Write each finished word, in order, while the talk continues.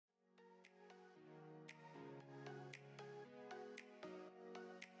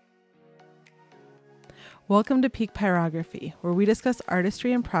Welcome to Peak Pyrography, where we discuss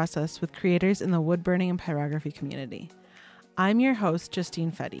artistry and process with creators in the wood burning and pyrography community. I'm your host,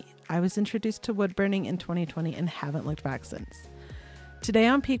 Justine Fedde. I was introduced to wood burning in 2020 and haven't looked back since. Today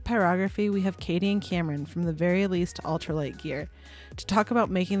on Peak Pyrography, we have Kadi and Cameron from the very least Ultralight gear to talk about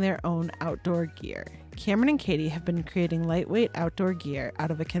making their own outdoor gear. Cameron and Kadi have been creating lightweight outdoor gear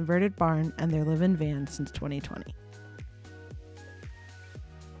out of a converted barn and their live-in van since 2020.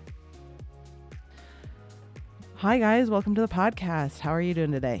 Hi guys, welcome to the podcast. How are you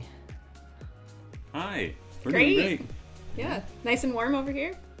doing today? Hi, we're doing great. Yeah, nice and warm over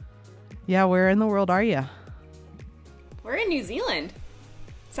here. Yeah, where in the world are you? We're in New Zealand,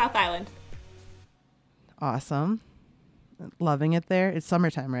 South Island. Awesome. Loving it there. It's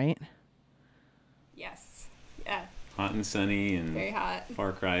summertime, right? Yes. Yeah. Hot and sunny and very hot.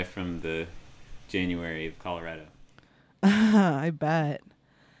 Far cry from the January of Colorado. I bet.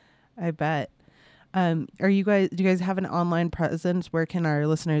 Do you guys have an online presence? Where can our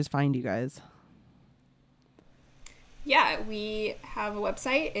listeners find you guys? Yeah, we have a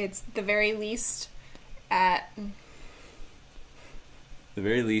website. It's the very least at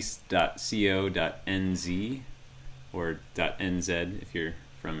theveryleast.co.nz or .nz if you're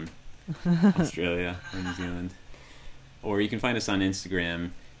from Australia or New Zealand. Or you can find us on Instagram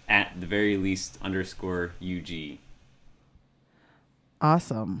at theveryleast_UG.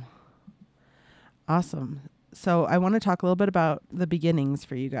 Awesome. So I want to talk a little bit about the beginnings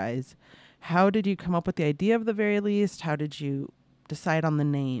for you guys. How did you come up with the idea of the very least? How did you decide on the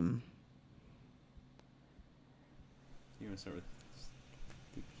name? You want to start with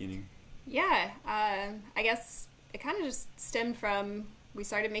the beginning? Yeah, I guess it kind of just stemmed from, we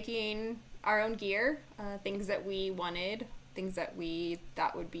started making our own gear, things that we wanted, things that we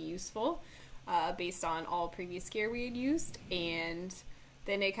thought would be useful, based on all previous gear we had used, and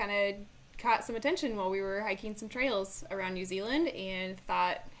then it kind of caught some attention while we were hiking some trails around New Zealand and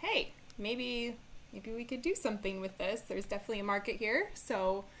thought, hey, maybe we could do something with this. There's definitely a market here.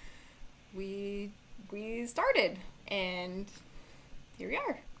 So we started, and here we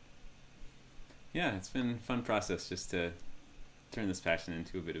are. Yeah, it's been a fun process just to turn this passion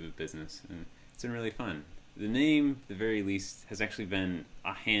into a bit of a business, and it's been really fun. The name, the very least, has actually been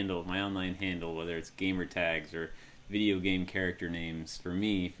a handle, my online handle, whether it's gamer tags or video game character names for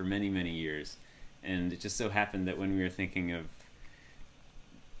me for many, many years. And it just so happened that when we were thinking of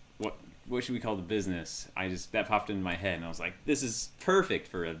what should we call the business, that popped into my head, and I was like, this is perfect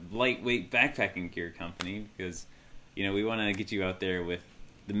for a lightweight backpacking gear company, because we want to get you out there with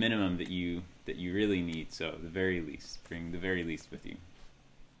the minimum that you really need. So the very least, bring the very least with you.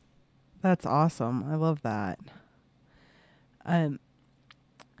 That's awesome. I love that. And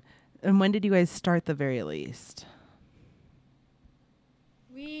when did you guys start the very least?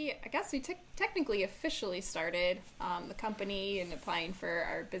 I guess we technically officially started the company and applying for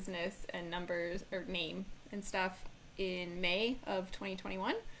our business and numbers or name and stuff in May of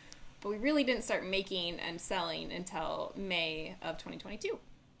 2021, but we really didn't start making and selling until May of 2022.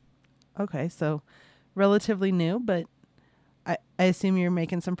 Okay, so relatively new, but I assume you're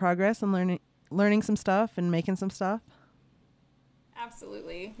making some progress and learning some stuff and making some stuff.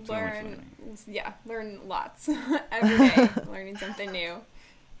 Absolutely. Learn lots every day, learning something new.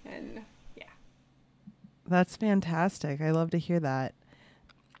 And yeah. That's fantastic. I love to hear that.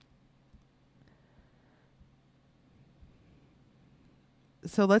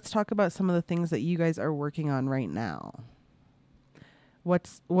 So let's talk about some of the things that you guys are working on right now.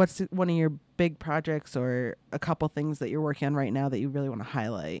 What's one of your big projects or a couple things that you're working on right now that you really want to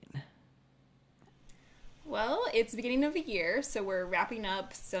highlight? Well, it's the beginning of the year, so we're wrapping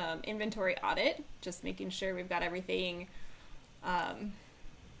up some inventory audit, just making sure we've got everything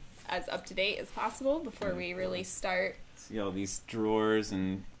as up to date as possible before we really start. See all these drawers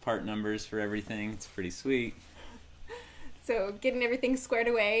and part numbers for everything. It's pretty sweet. So getting everything squared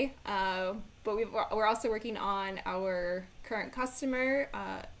away, but we're also working on our current customer.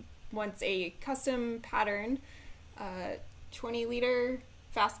 Wants a custom pattern 20-liter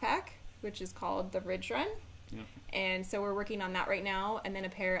fast pack, which is called the Ridge Run. Yeah. And so we're working on that right now, and then a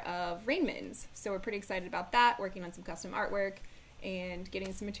pair of rain mittens. So we're pretty excited about that, working on some custom artwork and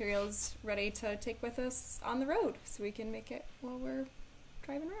getting some materials ready to take with us on the road so we can make it while we're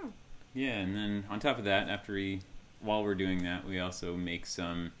driving around. Yeah, and then on top of that, while we're doing that, we also make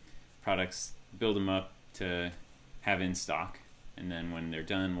some products, build them up to have in stock, and then when they're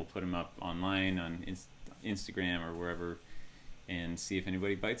done, we'll put them up online on Instagram or wherever and see if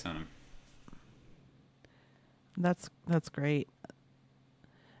anybody bites on them. That's great.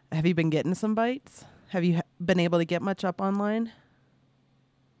 Have you been getting some bites? Have you been able to get much up online?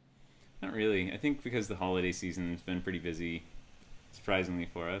 Not really. I think because the holiday season's been pretty busy, surprisingly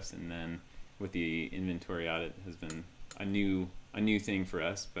for us, and then with the inventory audit has been a new thing for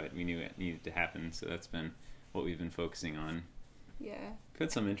us, but we knew it needed to happen, so that's been what we've been focusing on. Yeah. We've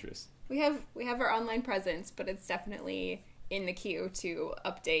had some interest. We have our online presence, but it's definitely in the queue to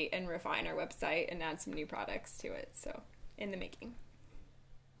update and refine our website and add some new products to it. So in the making.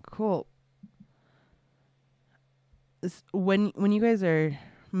 Cool. When you guys are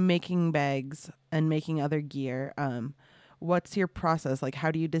making bags and making other gear, what's your process? Like,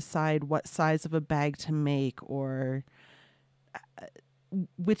 how do you decide what size of a bag to make, or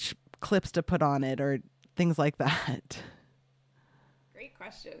which clips to put on it, or things like that? Great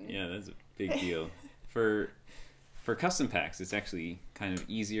question. Yeah, that's a big deal. For custom packs, it's actually kind of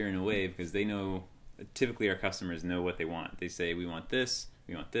easier in a way because they know, typically our customers know what they want. They say, we want this,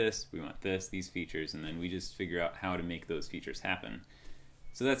 we want this, we want this, these features, and then we just figure out how to make those features happen.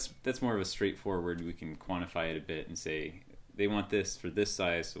 So that's more of a straightforward, we can quantify it a bit and say, they want this for this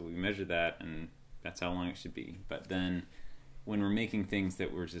size, so we measure that, and that's how long it should be. But then when we're making things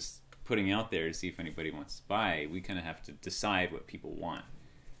that we're just putting out there to see if anybody wants to buy, we kind of have to decide what people want.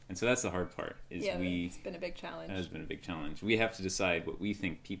 And so that's the hard part. It's been a big challenge. That has been a big challenge. We have to decide what we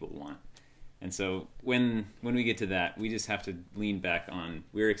think people want. And so when we get to that, we just have to lean back on,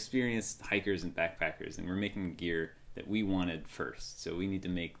 we're experienced hikers and backpackers, and we're making gear that we wanted first. So we need to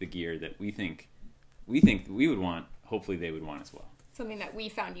make the gear that we think we would want, hopefully they would want as well. Something that we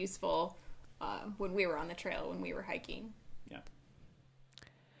found useful when we were on the trail, when we were hiking. Yeah.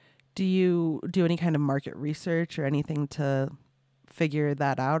 Do you do any kind of market research or anything to figure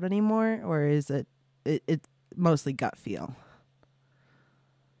that out anymore, or is it mostly gut feel?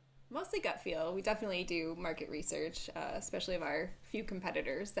 Mostly gut feel. We definitely do market research, especially of our few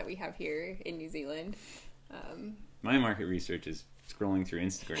competitors that we have here in New Zealand. My market research is scrolling through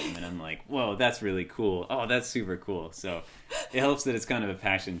Instagram, and I'm like, whoa, that's really cool. Oh, that's super cool. So it helps that it's kind of a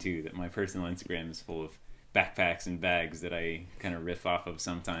passion, too, that my personal Instagram is full of backpacks and bags that I kind of riff off of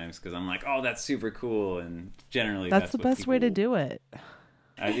sometimes because I'm like, oh, that's super cool. And generally, that's the best way to do it.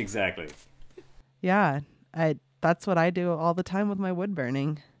 Exactly. Yeah, that's what I do all the time with my wood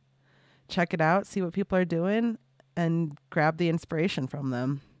burning. Check it out, see what people are doing, and grab the inspiration from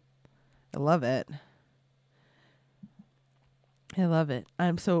them. I love it.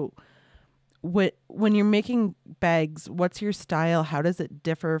 So when you're making bags, what's your style? How does it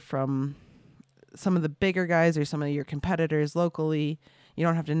differ from some of the bigger guys or some of your competitors locally? You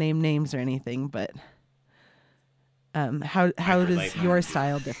don't have to name names or anything, but how does your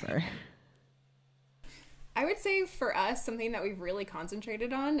style differ? I would say for us, something that we've really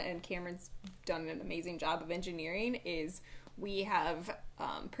concentrated on, and Cameron's done an amazing job of engineering, is we have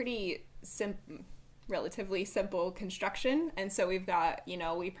pretty relatively simple construction. And so we've got,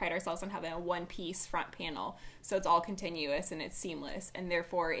 we pride ourselves on having a one-piece front panel. So it's all continuous and it's seamless. And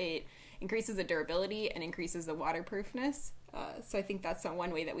therefore it increases the durability and increases the waterproofness. So I think that's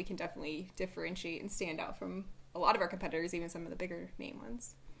one way that we can definitely differentiate and stand out from a lot of our competitors, even some of the bigger name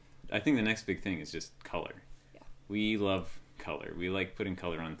ones. I think the next big thing is just color. Yeah. We love color. We like putting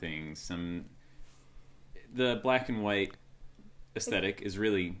color on things. The black and white aesthetic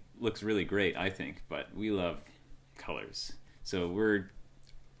looks really great, I think, but we love colors. So we're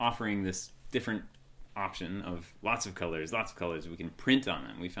offering this different option of lots of colors we can print on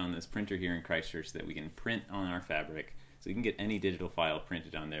them. We found this printer here in Christchurch that we can print on our fabric, so you can get any digital file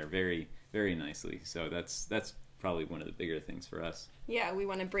printed on there very, very nicely. So that's probably one of the bigger things for us. Yeah, we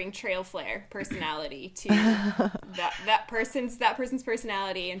want to bring Trail Flair personality to that person's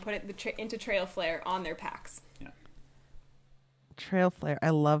personality and put it into Trail Flair on their packs. Yeah. Trail Flair. I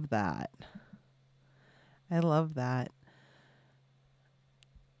love that.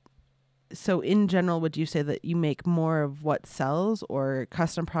 So in general, would you say that you make more of what sells, or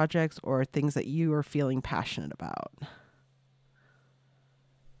custom projects, or things that you are feeling passionate about?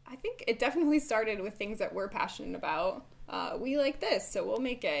 I think it definitely started with things that we're passionate about. We like this, so we'll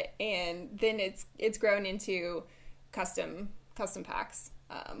make it, and then it's grown into custom packs,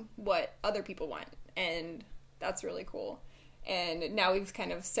 what other people want, and that's really cool. And now we've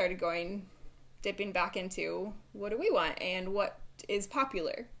kind of started dipping back into what do we want and what is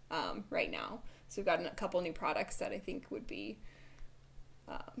popular right now. So we've got a couple new products that I think would be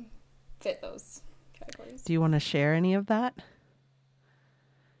fit those categories. Do you want to share any of that?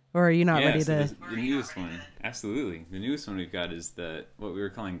 Or are you not ready to? The newest one, absolutely. The newest one we've got is what we were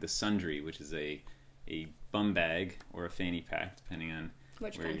calling the sundry, which is a bum bag or a fanny pack, depending on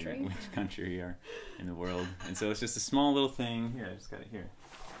which country you are in the world. And so it's just a small little thing. Here, I just got it here.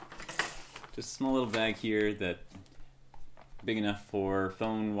 Just a small little bag here that big enough for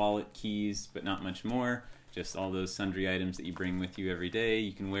phone, wallet, keys, but not much more. Just all those sundry items that you bring with you every day.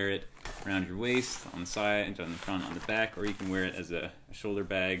 You can wear it around your waist, on the side, on the front, on the back, or you can wear it as a shoulder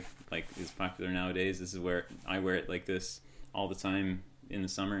bag, like is popular nowadays. This is where I wear it like this all the time in the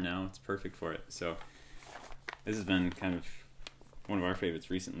summer now. It's perfect for it. So this has been kind of one of our favorites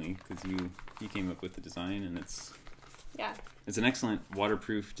recently, because you came up with the design, and it's an excellent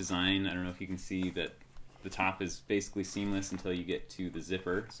waterproof design. I don't know if you can see that the top is basically seamless until you get to the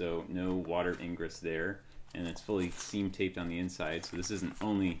zipper, so no water ingress there. And it's fully seam taped on the inside, so this isn't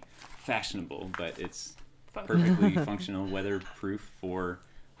only fashionable, but it's perfectly functional, weatherproof for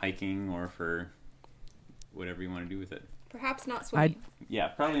hiking or for whatever you want to do with it. Perhaps not swimming. Yeah,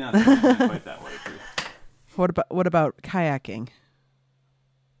 probably not swimming, not quite that waterproof. What about kayaking?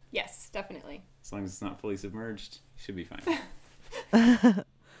 Yes, definitely. As long as it's not fully submerged, you should be fine.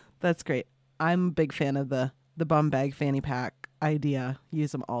 That's great. I'm a big fan of the bum bag fanny pack idea.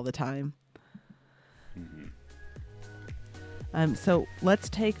 Use them all the time. So let's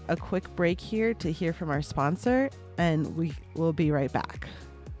take a quick break here to hear from our sponsor, and we will be right back.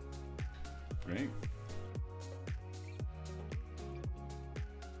 Great.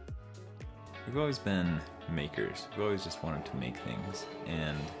 We've always been makers. We've always just wanted to make things,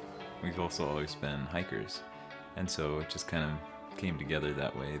 and we've also always been hikers. And so it just kind of came together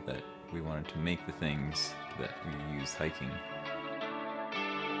that way, that we wanted to make the things that we used hiking.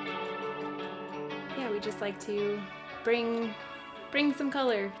 Yeah, we just like to bring some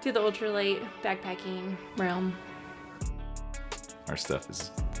color to the ultralight backpacking realm. Our stuff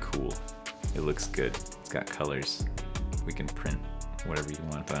is cool. It looks good. It's got colors. We can print whatever you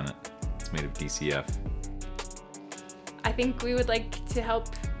want on it. It's made of DCF. I think we would like to help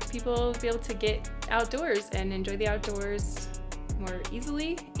people be able to get outdoors and enjoy the outdoors more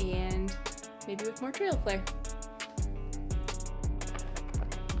easily and maybe with more trail flair.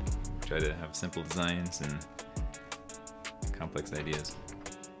 Try to have simple designs and complex ideas.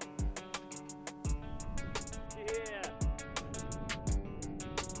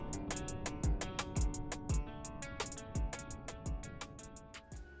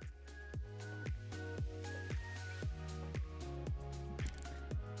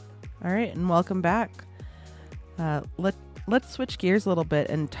 All right, and welcome back. Let's switch gears a little bit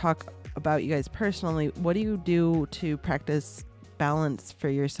and talk about you guys personally. What do you do to practice balance for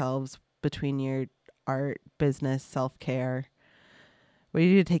yourselves between your art, business, self-care? What do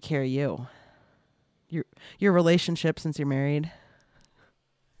you do to take care of you? Your relationship, since you're married?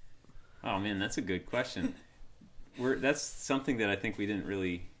 Oh man, that's a good question. That's something that I think we didn't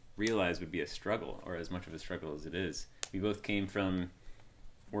really realize would be a struggle, or as much of a struggle as it is. We both came from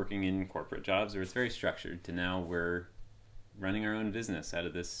working in corporate jobs where it's very structured, to now we're running our own business out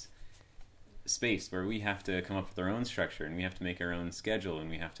of this space where we have to come up with our own structure, and we have to make our own schedule, and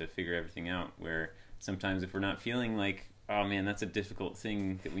we have to figure everything out, where sometimes if we're not feeling like, oh man, that's a difficult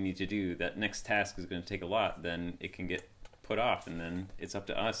thing that we need to do, that next task is going to take a lot, then it can get put off, and then it's up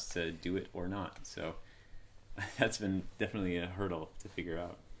to us to do it or not. So that's been definitely a hurdle to figure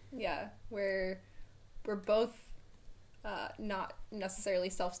out. Yeah, we're both not necessarily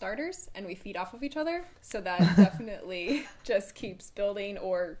self-starters, and we feed off of each other, so that definitely just keeps building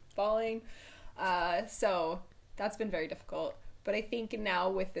or falling. So that's been very difficult. But I think now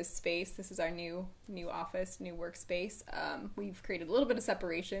with this space, this is our new office, new workspace, we've created a little bit of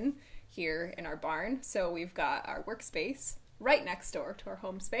separation here in our barn. So we've got our workspace right next door to our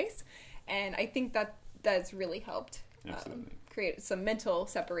home space, and I think that's really helped create some mental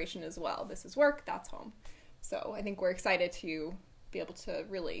separation as well. This is work, that's home. So I think we're excited to be able to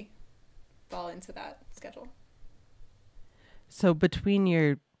really fall into that schedule. So between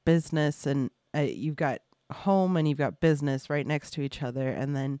your business and you've got home and you've got business right next to each other,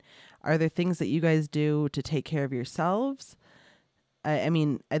 and then are there things that you guys do to take care of yourselves? I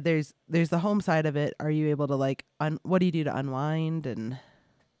mean, there's the home side of it. Are you able to what do you do to unwind? And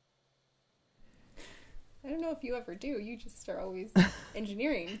I don't know if you ever do. You just are always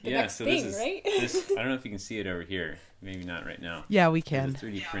engineering the Yeah, next so thing, this is, right? I don't know if you can see it over here. Maybe not right now. yeah, we can. There's a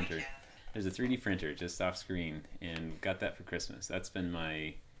 3D printer. There's a 3D printer just off screen, and got that for Christmas. That's been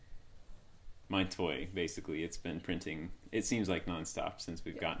my toy, basically. It's been printing, it seems like nonstop since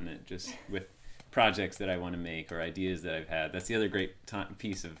we've gotten it, just with projects that I want to make or ideas that I've had. That's the other great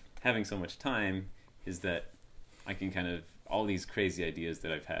piece of having so much time, is that I can kind of, all these crazy ideas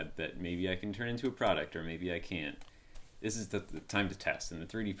that I've had that maybe I can turn into a product or maybe I can't. This is the time to test, and the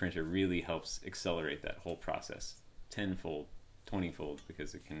 3D printer really helps accelerate that whole process tenfold, 20-fold,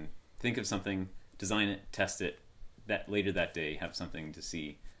 because it can think of something, design it, test it, that later that day have something to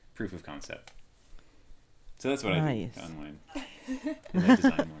see, proof of concept. So that's what I Nice. do to unwind. 'Cause I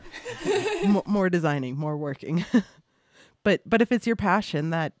design more. More designing, more working. But if it's your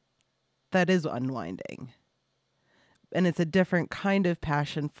passion, that is unwinding. And it's a different kind of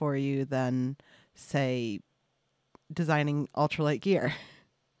passion for you than, say, designing ultralight gear.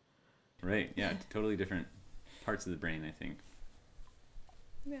 Right. Yeah. Totally different parts of the brain, I think.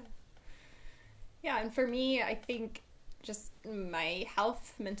 Yeah. Yeah, and for me, I think just my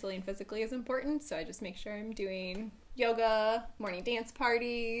health, mentally and physically, is important. So I just make sure I'm doing yoga, morning dance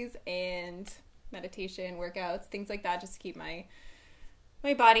parties, and meditation, workouts, things like that, just to keep my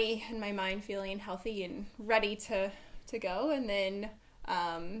body and my mind feeling healthy and ready to go. And then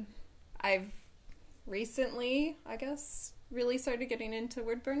I've recently, I guess, really started getting into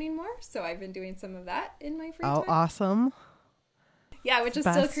wood burning more. So I've been doing some of that in my free time. Oh, awesome. Yeah, which is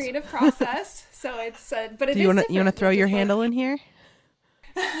Best. still a creative process. So it's, but it Do is you want different, to throw which your is like- handle in here?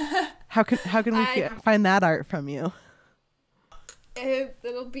 How can we find that art from you?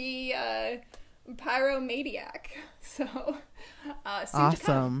 It'll be Pyromaniac. So soon to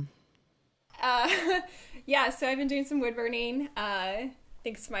Awesome. come. Yeah, so I've been doing some wood burning.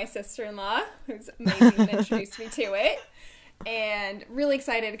 Thanks to my sister-in-law, who's amazing and introduced me to it. And really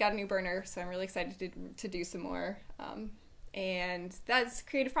excited. Got a new burner, so I'm really excited to do some more. And that's a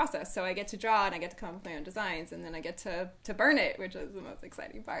creative process. So I get to draw and I get to come up with my own designs, and then I get to burn it, which is the most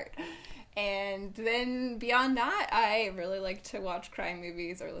exciting part. And then beyond that, I really like to watch crime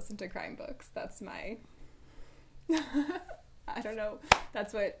movies or listen to crime books. That's my, I don't know,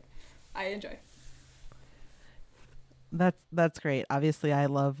 that's what I enjoy. That's great. Obviously, I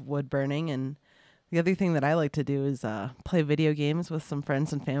love wood burning, and the other thing that I like to do is play video games with some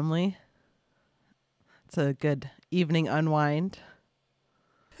friends and family. It's a good evening unwind.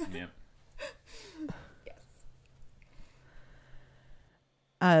 Yeah.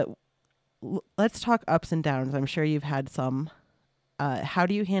 Yes. Let's talk ups and downs. I'm sure you've had some. How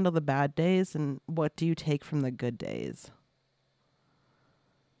do you handle the bad days, and what do you take from the good days?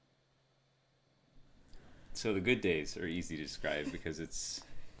 So the good days are easy to describe because it's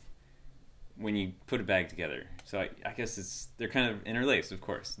when you put a bag together. So I guess they're kind of interlaced, of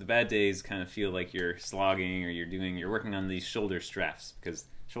course. The bad days kind of feel like you're slogging or you're working on these shoulder straps, because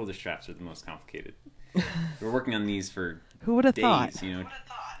shoulder straps are the most complicated. We're working on these for Who would have days, thought? you know.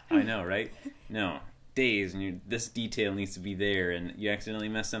 I know, right? No, days, and this detail needs to be there, and you accidentally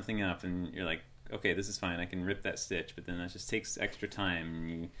mess something up, and you're like, okay, this is fine, I can rip that stitch, but then that just takes extra time, and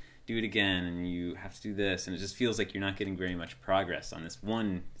you do it again, and you have to do this, and it just feels like you're not getting very much progress on this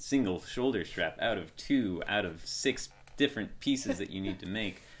one single shoulder strap out of 6 different pieces that you need to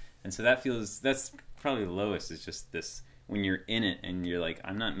make. And so that's probably the lowest, is just this, when you're in it and you're like,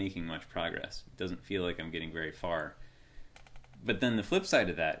 I'm not making much progress. It doesn't feel like I'm getting very far. But then the flip side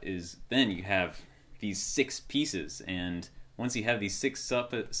of that is then you have these 6 pieces, and once you have these 6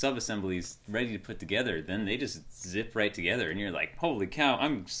 sub-assemblies ready to put together, then they just zip right together, and you're like, holy cow,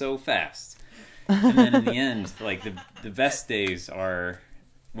 I'm so fast. And then in the end, like the best days are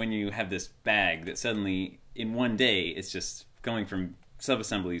when you have this bag that suddenly, in one day, it's just going from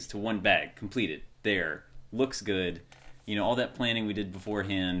sub-assemblies to one bag, completed, there, looks good. You know, all that planning we did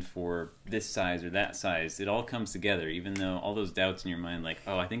beforehand for this size or that size, it all comes together, even though all those doubts in your mind, like,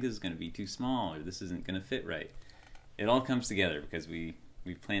 oh, I think this is going to be too small, or this isn't going to fit right. It all comes together because we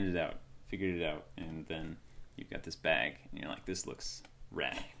planned it out, figured it out, and then you've got this bag, and you're like, this looks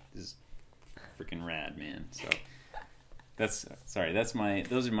rad. This is freaking rad, man. So those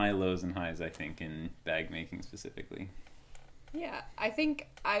are my lows and highs, I think, in bag making specifically. Yeah, I think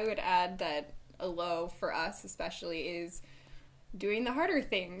I would add that a low for us especially is doing the harder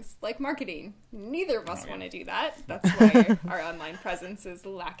things like marketing. Neither of us want to do that. That's why our online presence is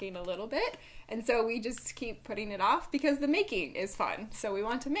lacking a little bit. And so we just keep putting it off because the making is fun. So we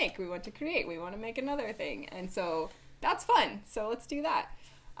want to make, we want to create, we want to make another thing. And so that's fun. So let's do that.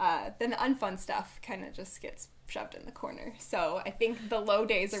 Then the unfun stuff kind of just gets shoved in the corner. So I think the low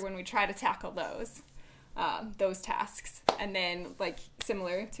days are when we try to tackle those tasks. And then, like,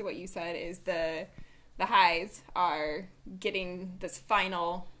 similar to what you said, is the highs are getting this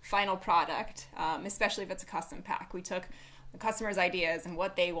final product, especially if it's a custom pack. We took the customer's ideas and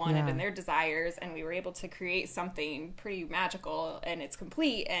what they wanted and their desires, and we were able to create something pretty magical, and it's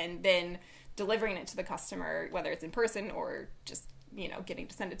complete, and then delivering it to the customer, whether it's in person or just, you know, getting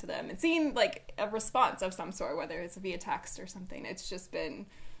to send it to them and seeing like a response of some sort, whether it's via text or something. It's just been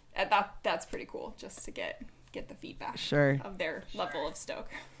that's pretty cool, just to get the feedback of their level of stoke.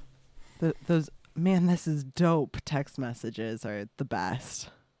 Those man, this is dope text messages are the best.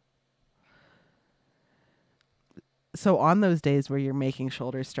 So on those days where you're making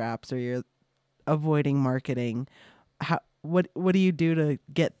shoulder straps or you're avoiding marketing, what do you do to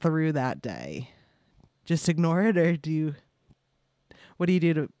get through that day? Just ignore it, or what do you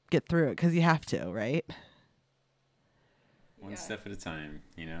do to get through it? Because you have to, right? One step at a time.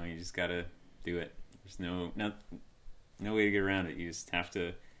 You just gotta do it. There's no way to get around it. You just have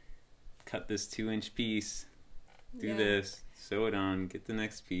to cut this 2-inch piece, do this, sew it on, get the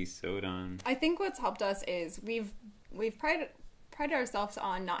next piece, sew it on. I think what's helped us is we've prided ourselves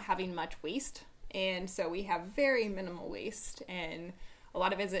on not having much waste, and so we have very minimal waste, and a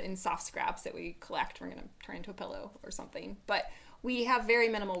lot of it is in soft scraps that we collect. We're going to turn into a pillow or something, but we have very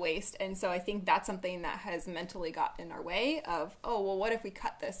minimal waste, and so I think that's something that has mentally got in our way of, oh, well, what if we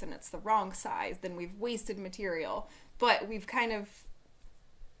cut this and it's the wrong size? Then we've wasted material. But we've kind of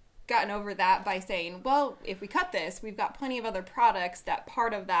gotten over that by saying, well, if we cut this, we've got plenty of other products that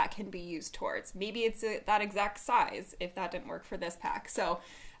part of that can be used towards. Maybe it's that exact size if that didn't work for this pack. So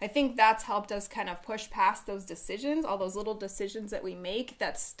I think that's helped us kind of push past those decisions, all those little decisions that we make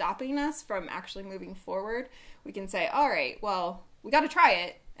that's stopping us from actually moving forward. We can say, all right, well, we got to try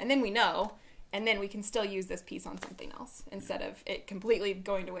it, and then we know, and then we can still use this piece on something else instead of it completely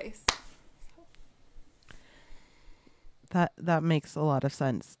going to waste. That makes a lot of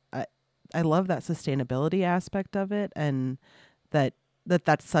sense. I love that sustainability aspect of it, and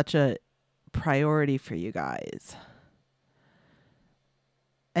that's such a priority for you guys.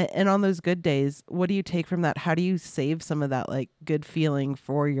 And on those good days, what do you take from that? How do you save some of that good feeling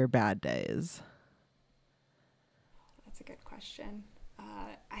for your bad days? That's a good question.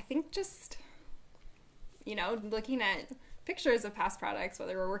 I think just, looking at pictures of past products,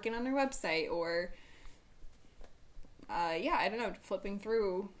 whether we're working on our website or, I don't know, flipping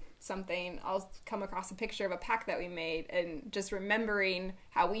through something, I'll come across a picture of a pack that we made, and just remembering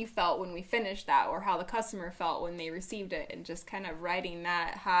how we felt when we finished that, or how the customer felt when they received it, and just kind of riding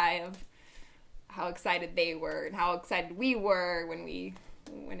that high of how excited they were and how excited we were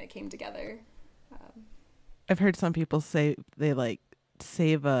when it came together. I've heard some people say they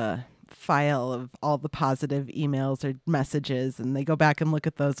save a file of all the positive emails or messages, and they go back and look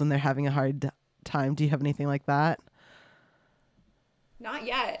at those when they're having a hard time. Do you have anything like that? Not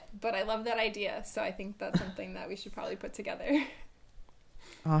yet, but I love that idea. So I think that's something that we should probably put together.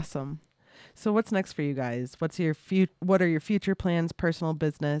 Awesome. So what's next for you guys? What are your future plans, personal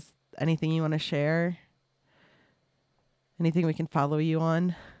business? Anything you want to share? Anything we can follow you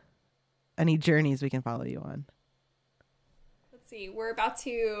on? Any journeys we can follow you on? Let's see. We're about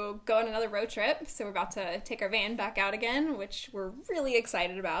to go on another road trip. So we're about to take our van back out again, which we're really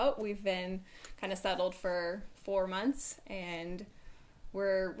excited about. We've been kind of settled for 4 months, and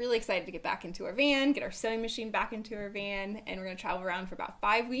we're really excited to get back into our van, get our sewing machine back into our van, and we're going to travel around for about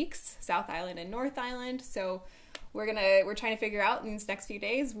 5 weeks, South Island and North Island. So we're trying to figure out in these next few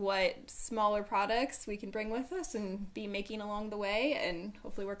days what smaller products we can bring with us and be making along the way, and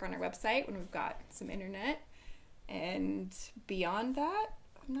hopefully work on our website when we've got some internet. And beyond that,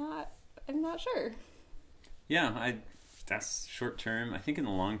 I'm not sure. Yeah, that's short term. I think in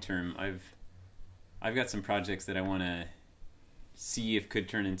the long term, I've got some projects that I want to see if could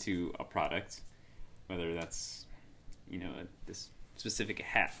turn into a product, whether that's this specific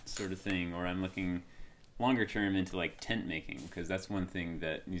hat sort of thing, or I'm looking longer term into tent making, because that's one thing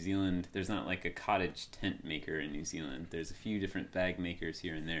that New Zealand, there's not a cottage tent maker in New Zealand. There's a few different bag makers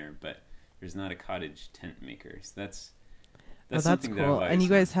here and there, but there's not a cottage tent maker. So that's something cool. that and you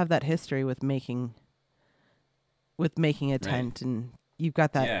guys have that history with making a tent, and you've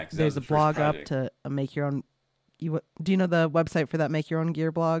got that. Yeah, there's a blog up to make your own. Do you know the website for that Make Your Own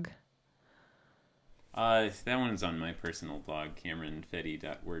Gear blog? That one's on my personal blog,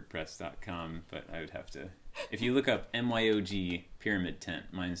 cameronfedde.wordpress.com, but I would have to, if you look up MYOG Pyramid Tent,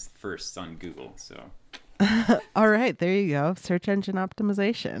 mine's first on Google, so. All right, there you go. Search engine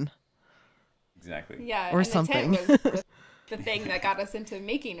optimization. Exactly. Yeah, or and something. The tent was the thing that got us into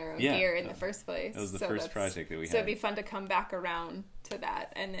making our own gear in the first place. That was the first project that we had. So it'd be fun to come back around to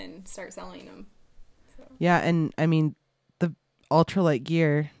that and then start selling them. Yeah, and I mean, the ultralight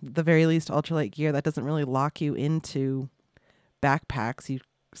gear, the very least ultralight gear, that doesn't really lock you into backpacks. You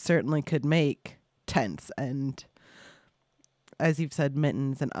certainly could make tents and, as you've said,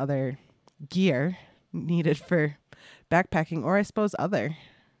 mittens and other gear needed for backpacking, or I suppose other.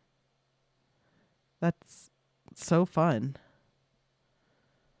 That's so fun.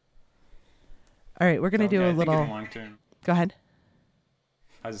 All right, we're going to do a little... long term. Go ahead.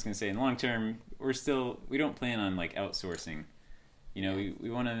 I was just going to say, in the long term, we don't plan on outsourcing. We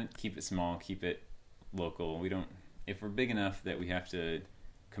want to keep it small, keep it local. If we're big enough that we have to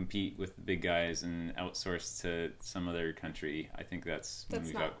compete with the big guys and outsource to some other country, I think that's when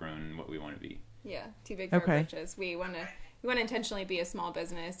we've outgrown what we want to be. Yeah, too big for our britches. We want to intentionally be a small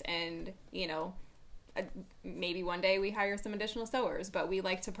business, and maybe one day we hire some additional sewers, but we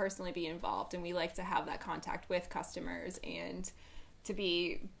like to personally be involved, and we like to have that contact with customers and to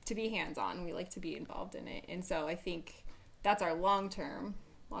be hands-on. We like to be involved in it, and so I think that's our long-term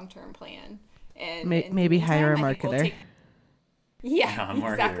plan. And maybe hire a marketer. Yeah,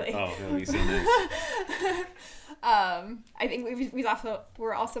 exactly. Oh, that'll be so nice. I think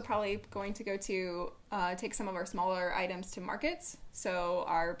we're also probably going to go to take some of our smaller items to markets. So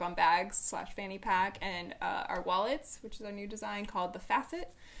our bum bags / fanny pack and our wallets, which is our new design called the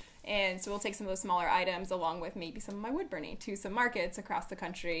Facet. And so we'll take some of those smaller items along with maybe some of my wood burning to some markets across the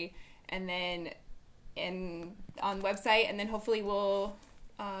country, and then on the website, and then hopefully we'll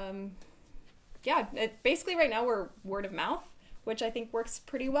basically right now we're word of mouth, which I think works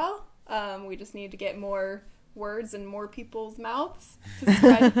pretty well. We just need to get more words in more people's mouths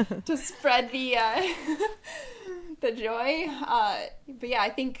to spread the the joy. But yeah, I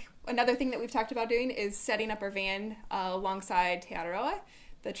think another thing that we've talked about doing is setting up our van alongside Te Aroa,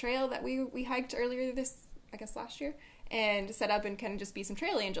 the trail that we hiked earlier last year, and set up and kind of just be some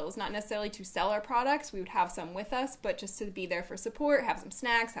trail angels, not necessarily to sell our products. We would have some with us, but just to be there for support, have some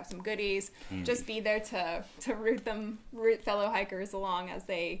snacks, have some goodies, just be there to root fellow hikers along as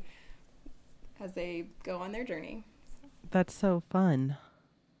they go on their journey. That's so fun.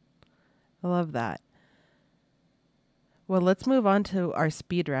 I love that. Well, let's move on to our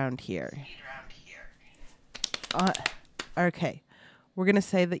speed round here. Okay. We're going to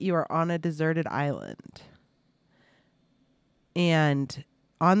say that you are on a deserted island. And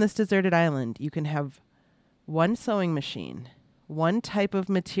on this deserted island, you can have one sewing machine, one type of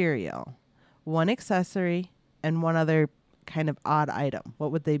material, one accessory, and one other kind of odd item.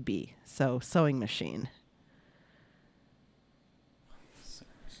 What would they be? So, sewing machine.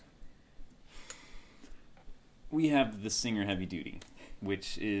 We have the Singer Heavy Duty,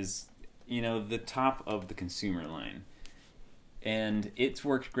 which is, the top of the consumer line. And it's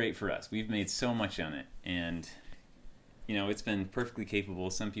worked great for us. We've made so much on it. And, it's been perfectly capable.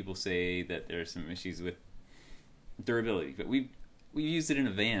 Some people say that there are some issues with durability. But we used it in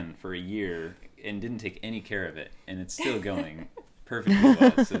a van for a year and didn't take any care of it. And it's still going perfectly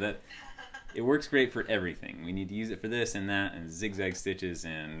well. So that it works great for everything. We need to use it for this and that and zigzag stitches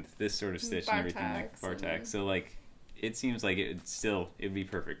and this sort of stitch and everything like bar tack. So it seems like it'd be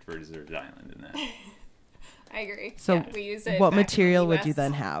perfect for a deserted island in that. I agree. So we use it. What material would you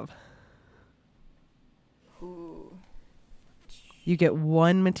then have? Ooh. You get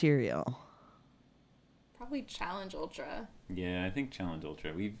one material. Probably Challenge Ultra. Yeah, I think Challenge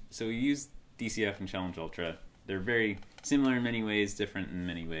Ultra. We use DCF and Challenge Ultra. They're very similar in many ways, different in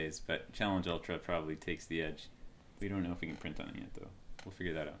many ways, but Challenge Ultra probably takes the edge. We don't know if we can print on it yet, though. We'll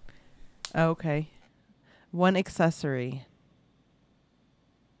figure that out. Okay. One accessory.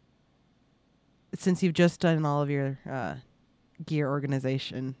 Since you've just done all of your gear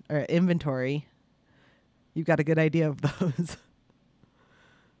organization or inventory, you've got a good idea of those.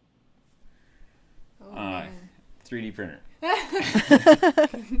 3D printer.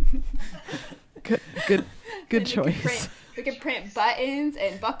 Good choice. We could print buttons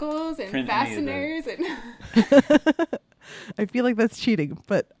and buckles and fasteners and. I feel like that's cheating,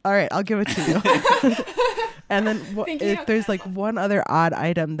 but all right, I'll give it to you. And then if there's one other odd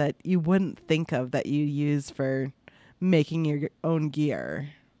item that you wouldn't think of that you use for making your own gear.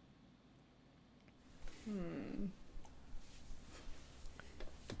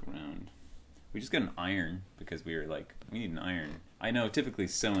 Look around. We just got an iron because we were we need an iron. I know typically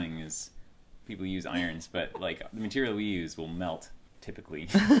sewing is people use irons, but the material we use will melt typically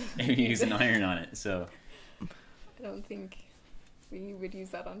if you use an iron on it. So I don't think we would use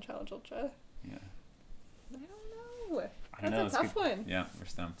that on Challenge Ultra. Yeah. I don't know. That's a tough one. Yeah, we're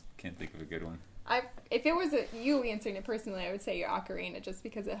stumped. Can't think of a good one. If it was you answering it personally, I would say your ocarina, just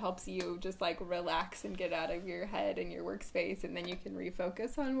because it helps you just relax and get out of your head and your workspace, and then you can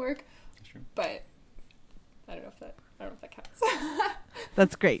refocus on work. That's true. But I don't know if that counts.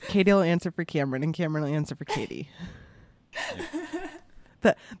 That's great. Katie will answer for Cameron, and Cameron will answer for Katie.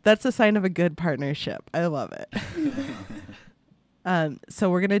 That's a sign of a good partnership. I love it. So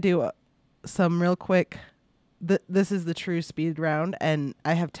we're gonna do some real quick. This is the true speed round, and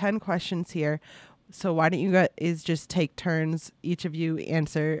I have 10 questions here. So why don't you guys just take turns? Each of you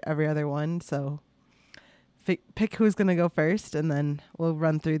answer every other one. So pick who's gonna go first, and then we'll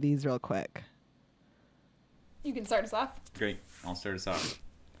run through these real quick. You can start us off. Great. I'll start us off.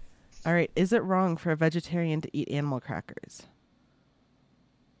 All right. Is it wrong for a vegetarian to eat animal crackers?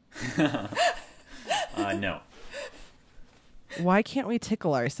 No. Why can't we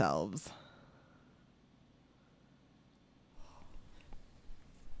tickle ourselves?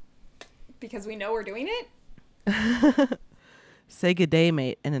 Because we know we're doing it? Say good day,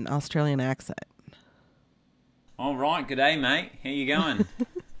 mate, in an Australian accent. All right, good day, mate. How you going?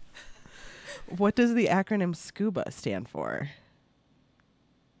 What does the acronym SCUBA stand for?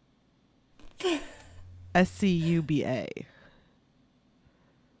 SCUBA.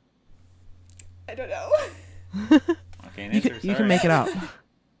 I don't know. Okay, You can make it up.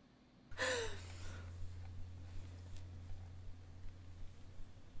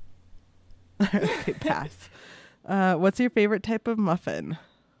 Okay, pass. What's your favorite type of muffin?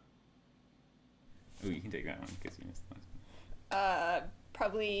 Oh, you can take that one because you missed the last one.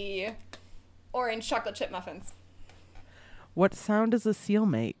 Probably orange chocolate chip muffins. What sound does a seal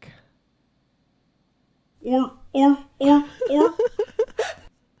make? Or.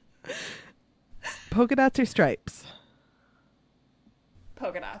 Polka dots or stripes?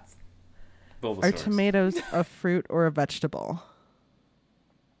 Polka dots. Bulbasaurus. Are tomatoes a fruit or a vegetable?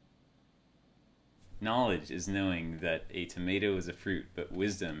 Knowledge is knowing that a tomato is a fruit, but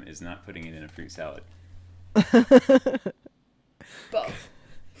wisdom is not putting it in a fruit salad. Both.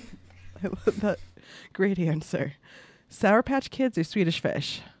 I love that. Great answer. Sour Patch Kids or Swedish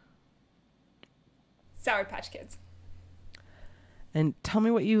Fish? Sour Patch Kids. And tell me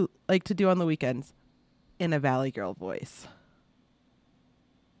what you like to do on the weekends in a Valley Girl voice.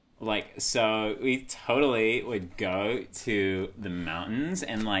 Like, so we totally would go to the mountains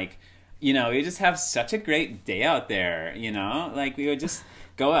and, like, you know, we just have such a great day out there, you know? Like, we would just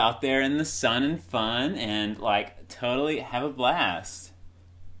go out there in the sun and fun and, like, totally have a blast.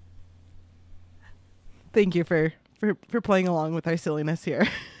 Thank you for playing along with our silliness here.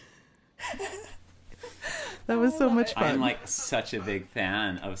 That was so much fun. I'm, like, such a big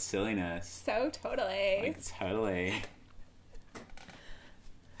fan of silliness. So totally. Like, totally.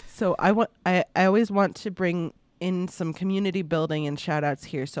 So I always want to bring in some community building and shout outs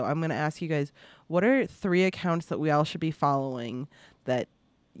here. So I'm going to ask you guys, what are 3 accounts that we all should be following that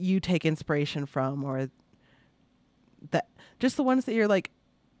you take inspiration from, or that just the ones that you're like,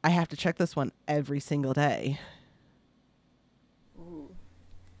 I have to check this one every single day? Ooh.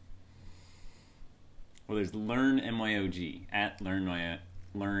 Well, there's Learn MYOG at Learn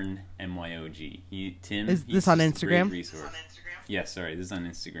MYOG. Tim, Is he's this on just a great Instagram? resource. Yes, sorry, this is on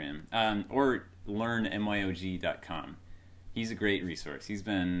Instagram. Or learnmyog.com. He's a great resource. He's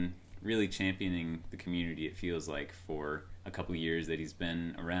been really championing the community, it feels like, for a couple years that he's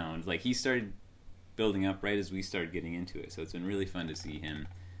been around. Like, he started building up right as we started getting into it, so it's been really fun to see him.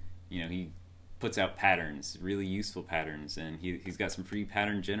 You know, he puts out patterns, really useful patterns, and he's got some free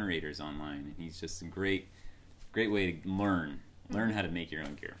pattern generators online, and he's just a great way to learn how to make your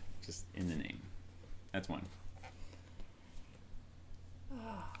own gear, just in the name. That's one.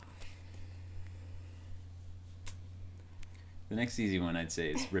 The next easy one I'd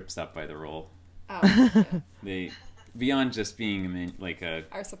say is Rip Stop by the Roll. Oh, yeah. They, beyond just being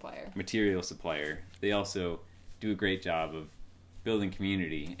Our supplier. material supplier, they also do a great job of building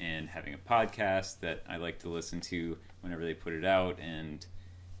community and having a podcast that I like to listen to whenever they put it out, and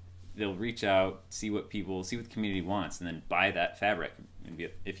they'll reach out, see what the community wants, and then buy that fabric. And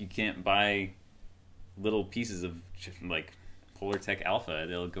if you can't buy little pieces of like Polar Tech Alpha,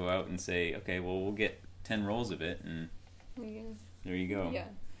 they'll go out and say, okay, well, we'll get 10 rolls of it, and there you go. Yeah.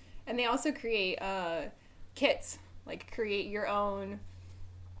 And they also create kits, like create your own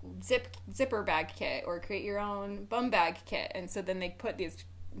zipper bag kit or create your own bum bag kit. And so then they put these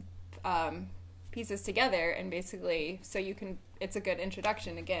pieces together, and basically so you can, it's a good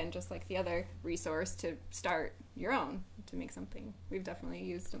introduction, again, just like the other resource, to start your own, to make something. We've definitely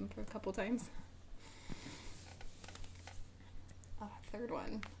used them for a couple times. Third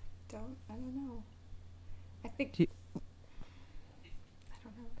one. I don't know. I think I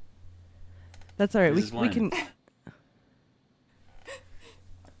don't know. That's all right. This is We can.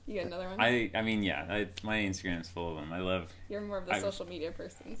 You got another one? I mean, yeah, my Instagram's full of them. I love. You're more of the social media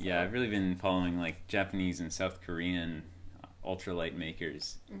person. So. Yeah, I've really been following like Japanese and South Korean ultralight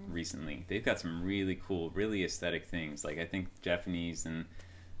makers recently. They've got some really cool, really aesthetic things. Like, I think Japanese and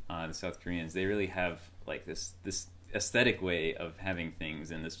the South Koreans, they really have like this aesthetic way of having things,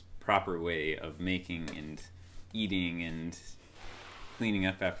 and this proper way of making and eating and cleaning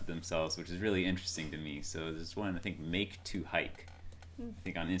up after themselves, which is really interesting to me. So there's one, I think, Make to Hike. I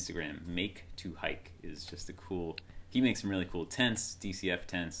think on Instagram, Make to Hike is just a cool. He makes some really cool tents, DCF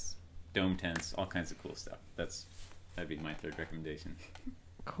tents, dome tents, all kinds of cool stuff. That'd be my third recommendation.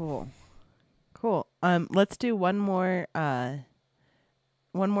 Cool. Let's do one more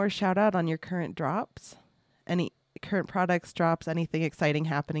one more shout out on your current drops? Any current products, drops, anything exciting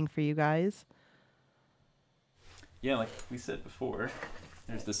happening for you guys? Yeah, like we said before,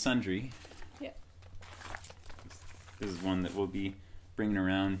 there's the sundry. Yeah. This is one that we'll be bringing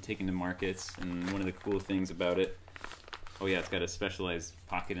around, taking to markets, and one of the cool things about it, oh yeah, it's got a specialized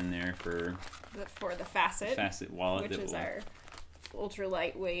pocket in there for the facet wallet, which is our ultra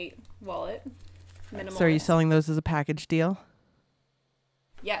lightweight wallet. Minimalist. So are you selling those as a package deal?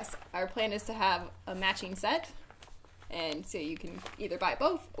 Yes, our plan is to have a matching set, and so you can either buy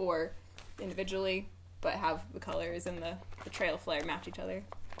both or individually, but have the colors and the trail flare match each other.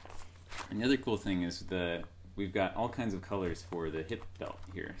 And the other cool thing is we've got all kinds of colors for the hip belt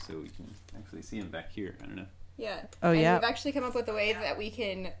here, so we can actually see them back here. I don't know. Yeah. Oh, yeah. We've actually come up with a way that we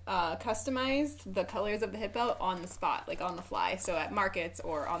can customize the colors of the hip belt on the spot, like on the fly, so at markets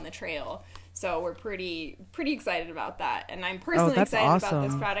or on the trail. So we're pretty excited about that. And I'm personally excited about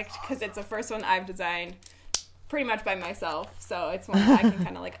this product because it's the first one I've designed pretty much by myself. So it's one that I can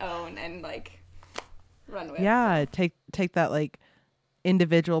kind of like own and like run with. Yeah, take that like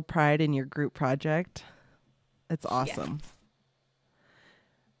individual pride in your group project. It's awesome. Yeah.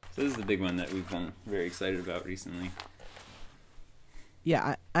 So this is the big one that we've been very excited about recently.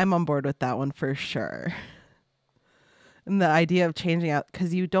 Yeah, I'm on board with that one for sure. And the idea of changing out,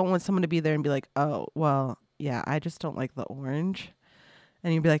 because you don't want someone to be there and be like, oh, well, yeah, I just don't like the orange.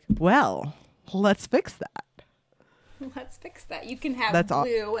 And you'd be like, well, let's fix that. Let's fix that. You can have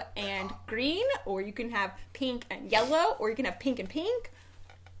blue and green, or you can have pink and yellow, or you can have pink and pink.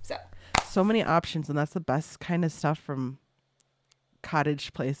 So many options, and that's the best kind of stuff from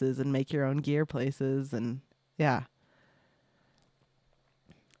cottage places and make your own gear places. And yeah.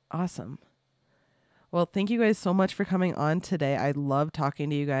 Awesome. Well, thank you guys so much for coming on today. I love talking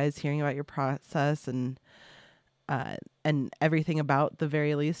to you guys, hearing about your process and everything about the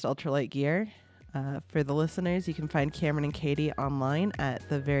very least ultralight gear. For the listeners, you can find Cameron and Katie online at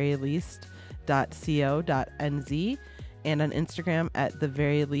theveryleast.co.nz and on Instagram at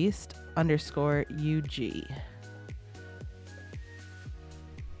theveryleast_UG.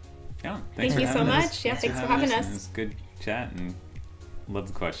 Yeah, thank you so much. Yeah, thanks for having us. It was good chat and love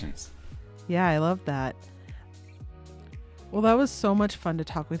the questions. Yeah, I love that. Well, that was so much fun to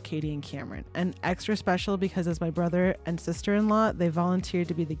talk with Katie and Cameron, and extra special because as my brother and sister-in-law, they volunteered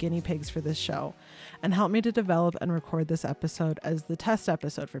to be the guinea pigs for this show and helped me to develop and record this episode as the test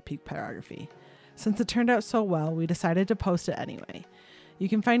episode for Peak Pyrography. Since it turned out so well, we decided to post it anyway. You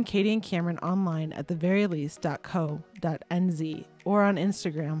can find Katie and Cameron online at theveryleast.co.nz or on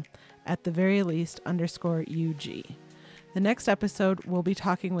Instagram at theveryleast_UG. The next episode, we'll be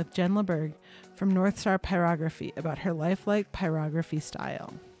talking with Jen LeBerg from North Star Pyrography about her lifelike pyrography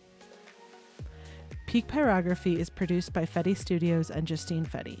style. Peak Pyrography is produced by Fedde Studios and Justine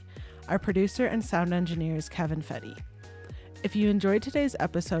Fedde. Our producer and sound engineer is Kevin Fedde. If you enjoyed today's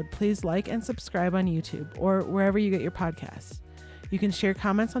episode, please like and subscribe on YouTube or wherever you get your podcasts. You can share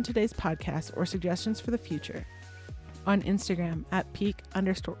comments on today's podcast or suggestions for the future on Instagram at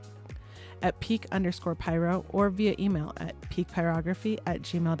peak_pyro or via email at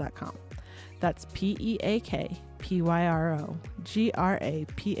peakpyrography@gmail.com. That's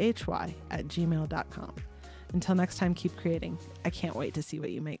peakpyrography@gmail.com. Until next time, keep creating. I can't wait to see what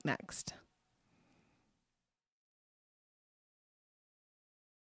you make next.